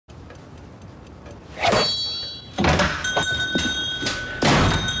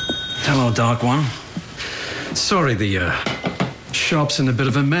Hello, Dark One. Sorry, the shop's in a bit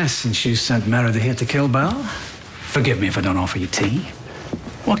of a mess since you sent Meredith here to kill Belle. Forgive me if I don't offer you tea.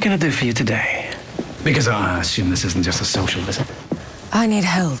 What can I do for you today? Because I assume this isn't just a social visit. I need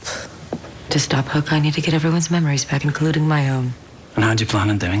help. To stop Hook, I need to get everyone's memories back, including my own. And how'd you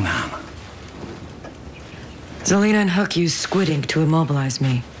plan on doing that? Zelina and Hook used squid ink to immobilize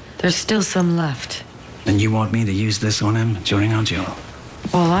me. There's still some left. Then you want me to use this on him during our duel?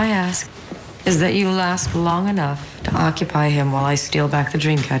 All I ask is that you last long enough to occupy him while I steal back the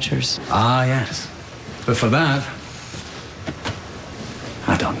Dreamcatchers. Ah, yes. But for that,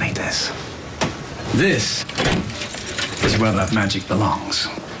 I don't need this. This is where that magic belongs.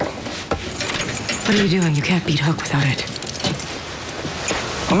 What are you doing? You can't beat Hook without it.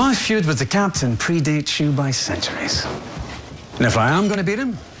 Well, my feud with the captain predates you by centuries. And if I am going to beat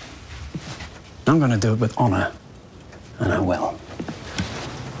him, I'm going to do it with honor. And I will.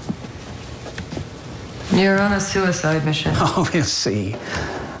 You're on a suicide mission. Oh, we'll see.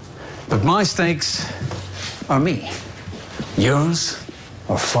 But my stakes are me. Yours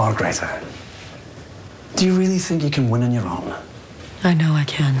are far greater. Do you really think you can win on your own? I know I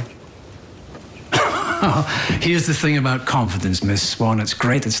can. Here's the thing about confidence, Miss Swan. It's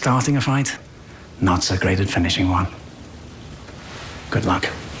great at starting a fight, not so great at finishing one. Good luck.